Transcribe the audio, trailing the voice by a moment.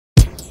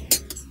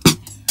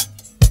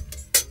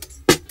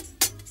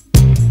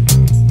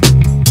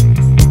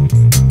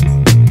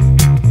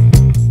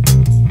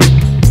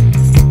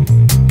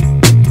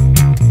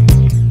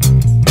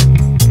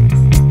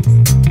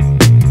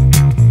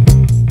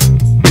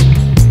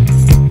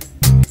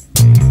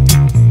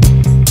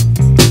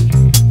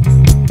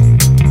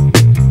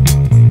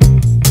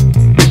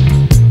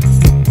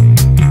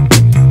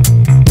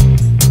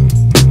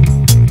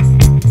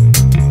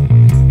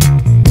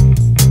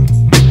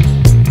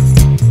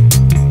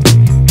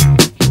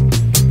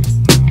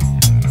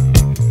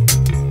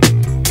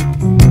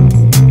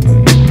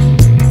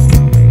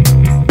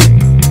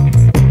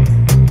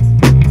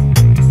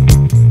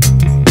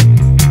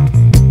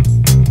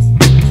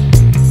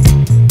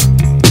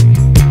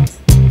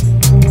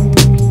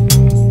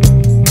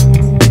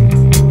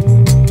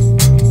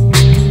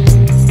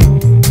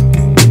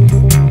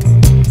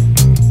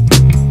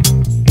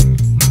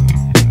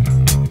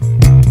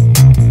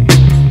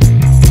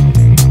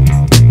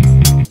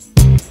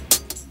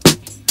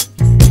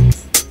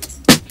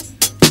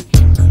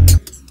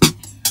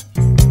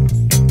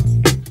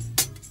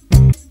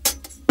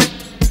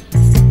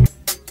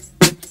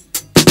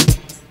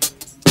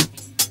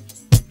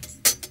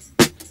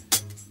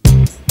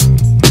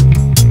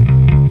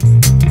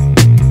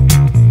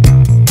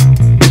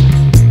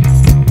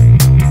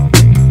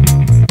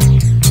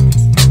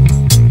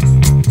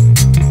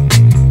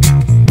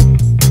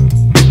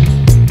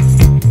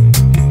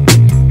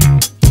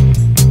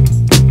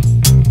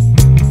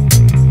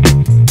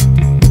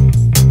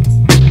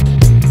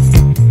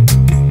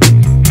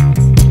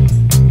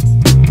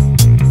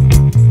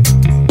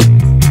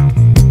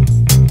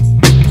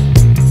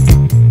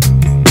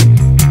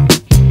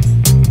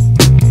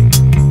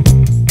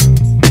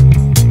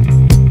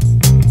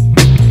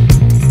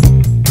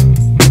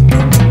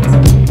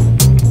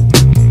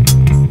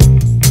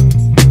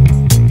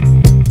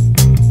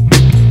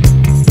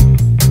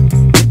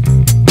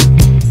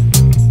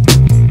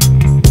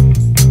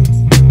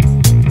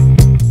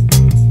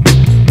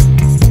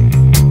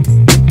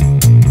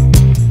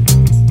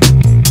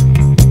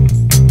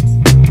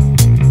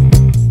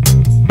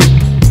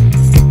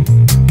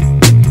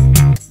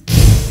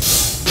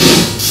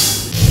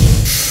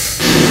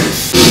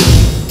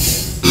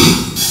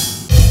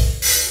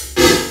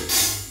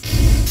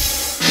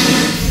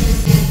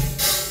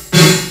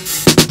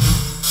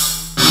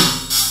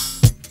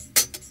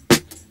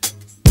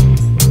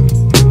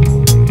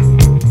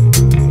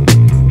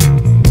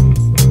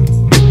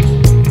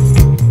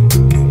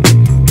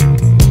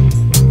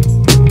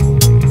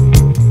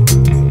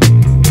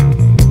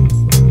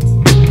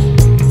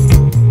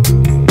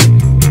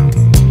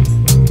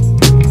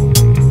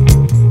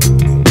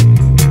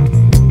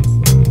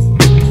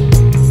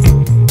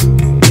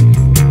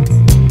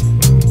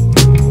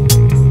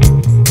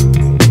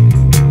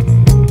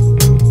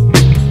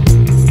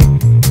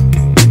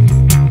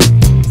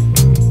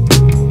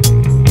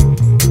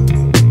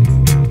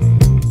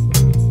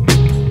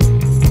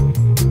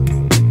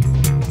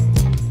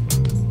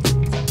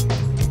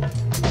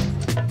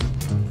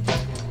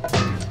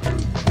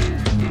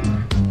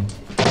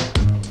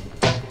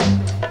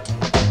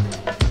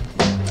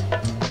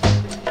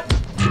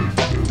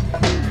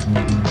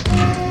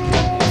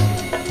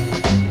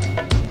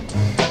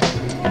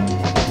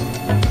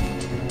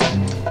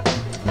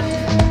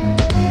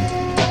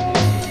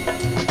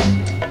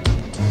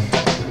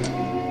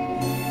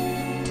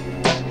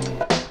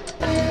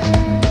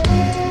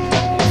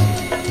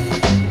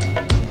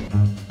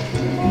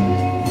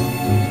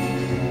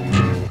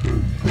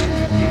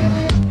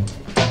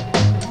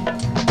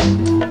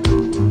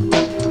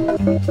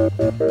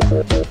See,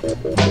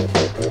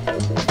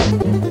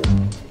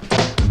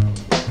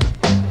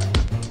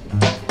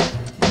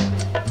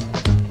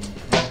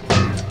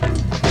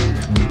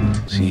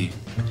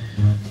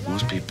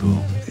 most people,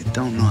 they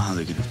don't know how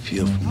they're gonna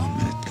feel from one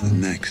minute to the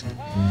next.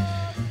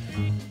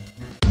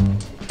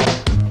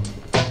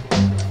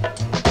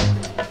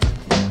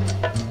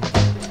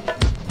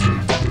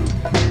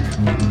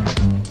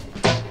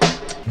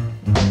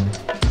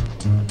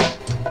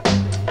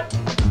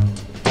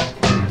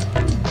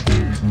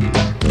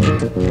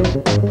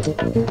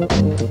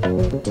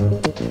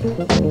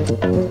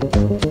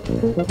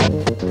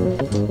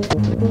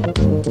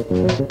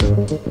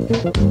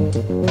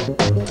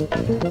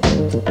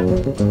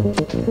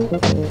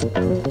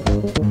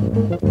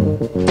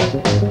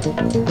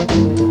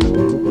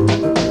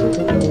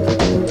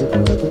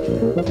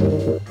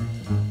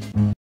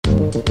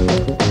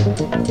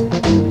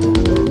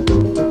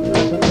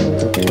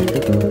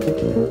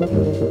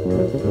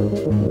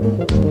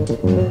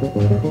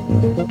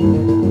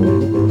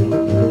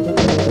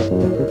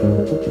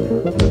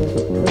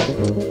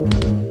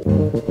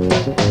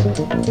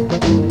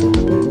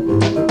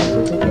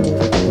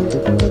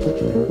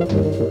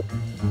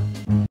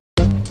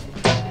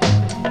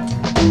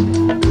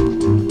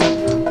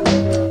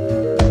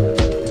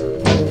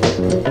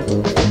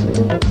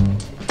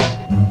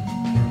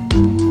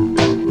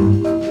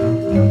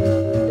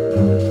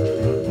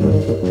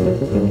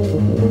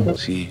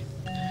 See,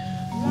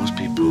 most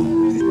people,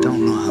 they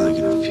don't know how they're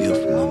gonna feel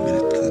from one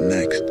minute to the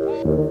next.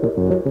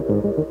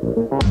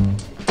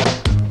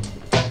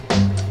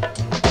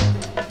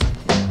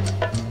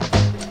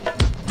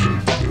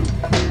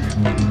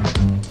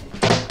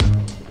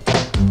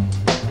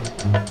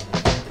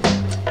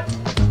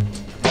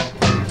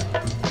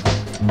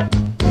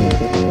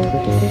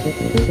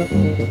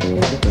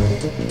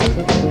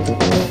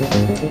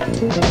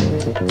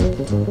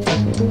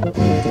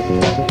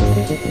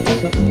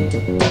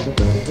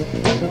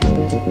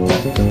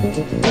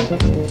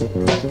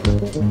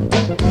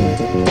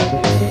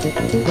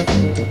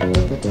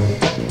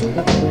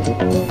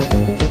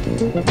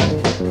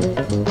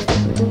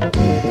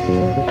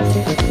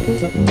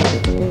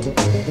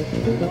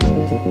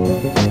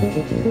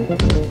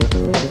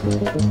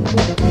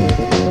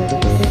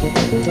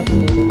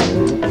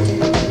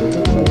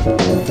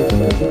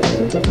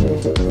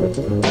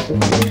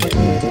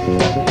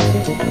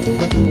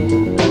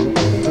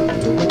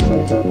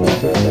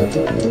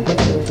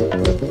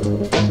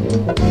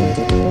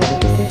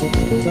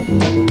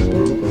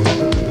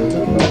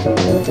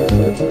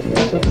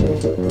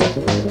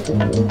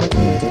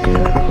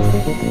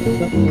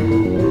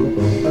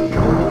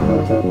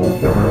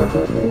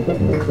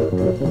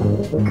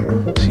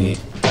 See,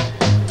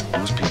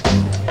 most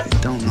people, they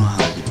don't know how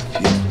they're gonna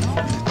feel from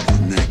one minute to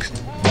the next.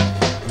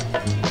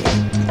 But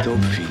the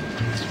dope fiend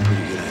is a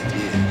pretty good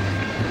idea.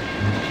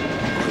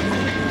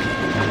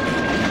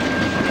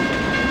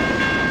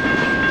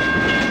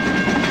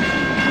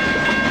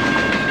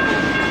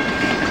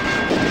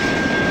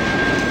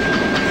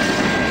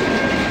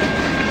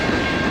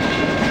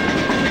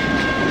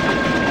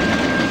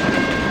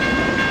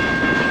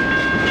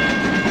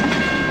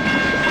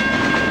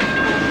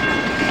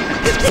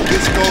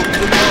 This goes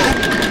to know.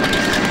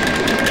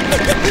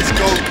 This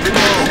goes to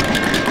know.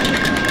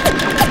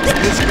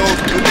 This goes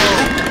to know.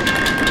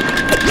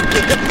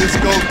 This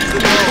goes to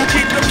know. Who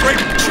keep the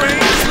freight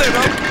train slid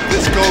up?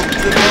 This goes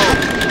to know.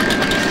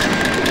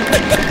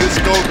 This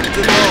goes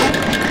to know.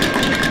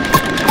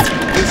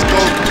 This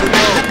goes to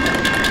know.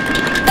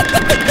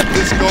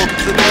 This goes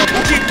to know. Who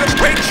keep the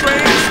freight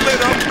train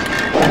slid up?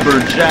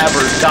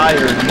 Jabber,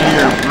 dire,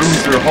 near,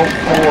 bruiser, hope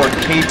for,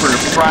 caper,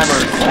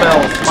 primer,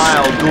 spell,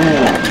 smile,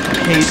 duel,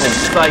 cable,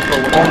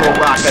 cycle, ono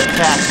rock,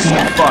 attack,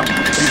 team fuck,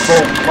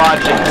 revoke,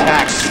 logic,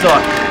 tack,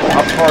 suck,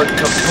 apart,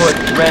 kaput,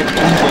 red,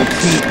 evil,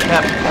 teeth,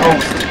 kept,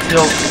 post,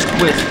 tilt,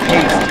 twist,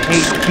 haste,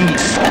 hate,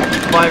 heat,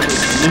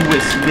 virus,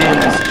 Lewis,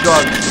 Mims,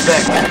 drugs,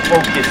 vex,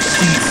 focus,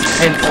 cease,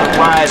 hence,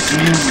 arise,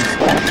 muse,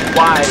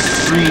 wise,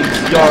 dreams,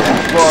 young,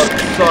 bug,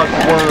 suck,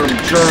 worm,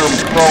 germ,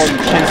 chrome,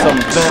 chism,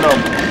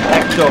 venom,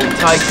 ecto,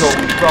 tycho,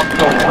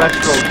 fructo,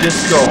 retro,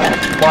 disco,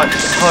 watch,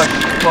 hush,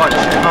 clutch,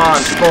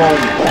 con, foam,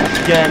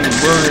 again,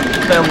 learn,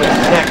 felon,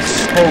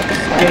 next, hoax,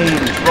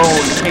 game,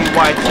 drone,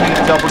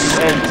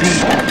 KYTWND,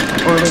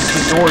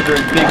 Burlington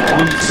Northern, Big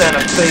Blue,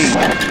 Santa Fe,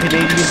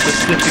 Canadian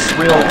Pacific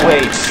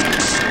Railway.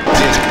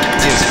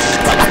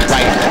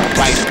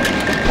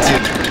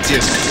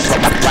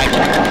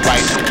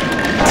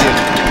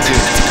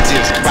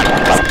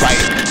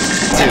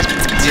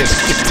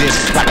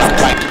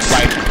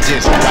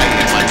 Just right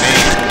in my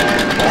name.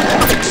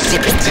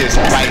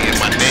 Just right in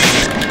my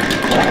name.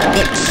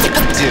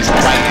 Just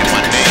right in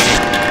my name.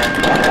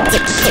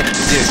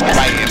 Just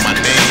right in my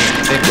name.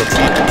 Think of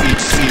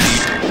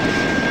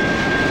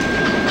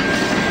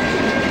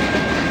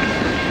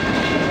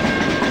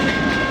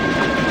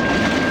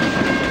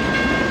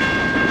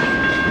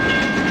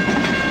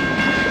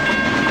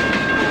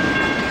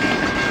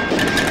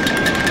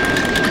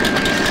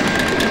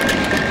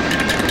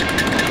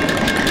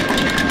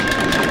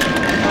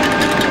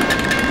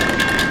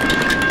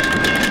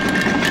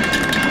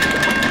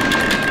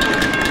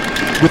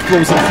with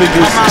frozen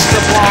fingers.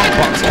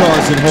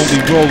 Boxcars and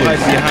holy rollers.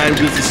 Icy behind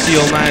wheels of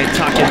steel, and I ain't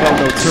talking about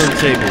no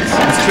turntables.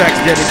 This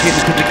track's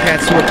dedicated to the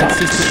cats who are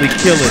consistently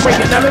killing.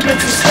 Breaking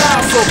elements of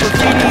style, so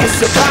graffiti is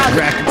surviving.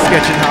 Racking,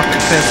 sketching,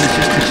 hopping fences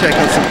just to check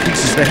out some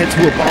pieces. The heads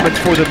who are bombing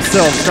for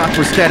themselves, not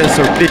for status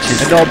or bitches.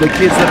 And all the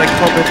kids that are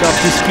coming up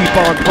just keep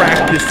on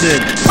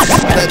practicing.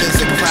 Letters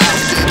and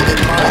crowds,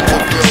 and minds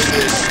are filled.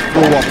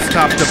 Blow-ups,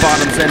 top to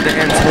bottoms, end to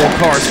ends, whole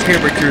cars,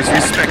 characters,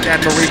 respect,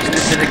 admiration,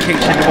 and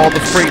dedication to all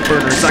the freight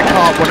burners I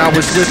caught when I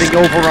was living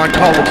over on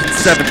College in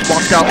 7th.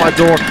 Walked out my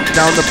door,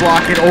 down the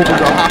block, and over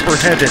to Hopper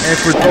Heaven. And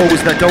for those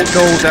that don't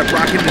know that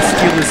rocking the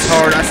steel is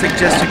hard, I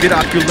suggest you get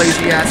off your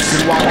lazy asses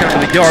and walk out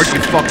of the yard,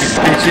 you fucking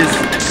bitches.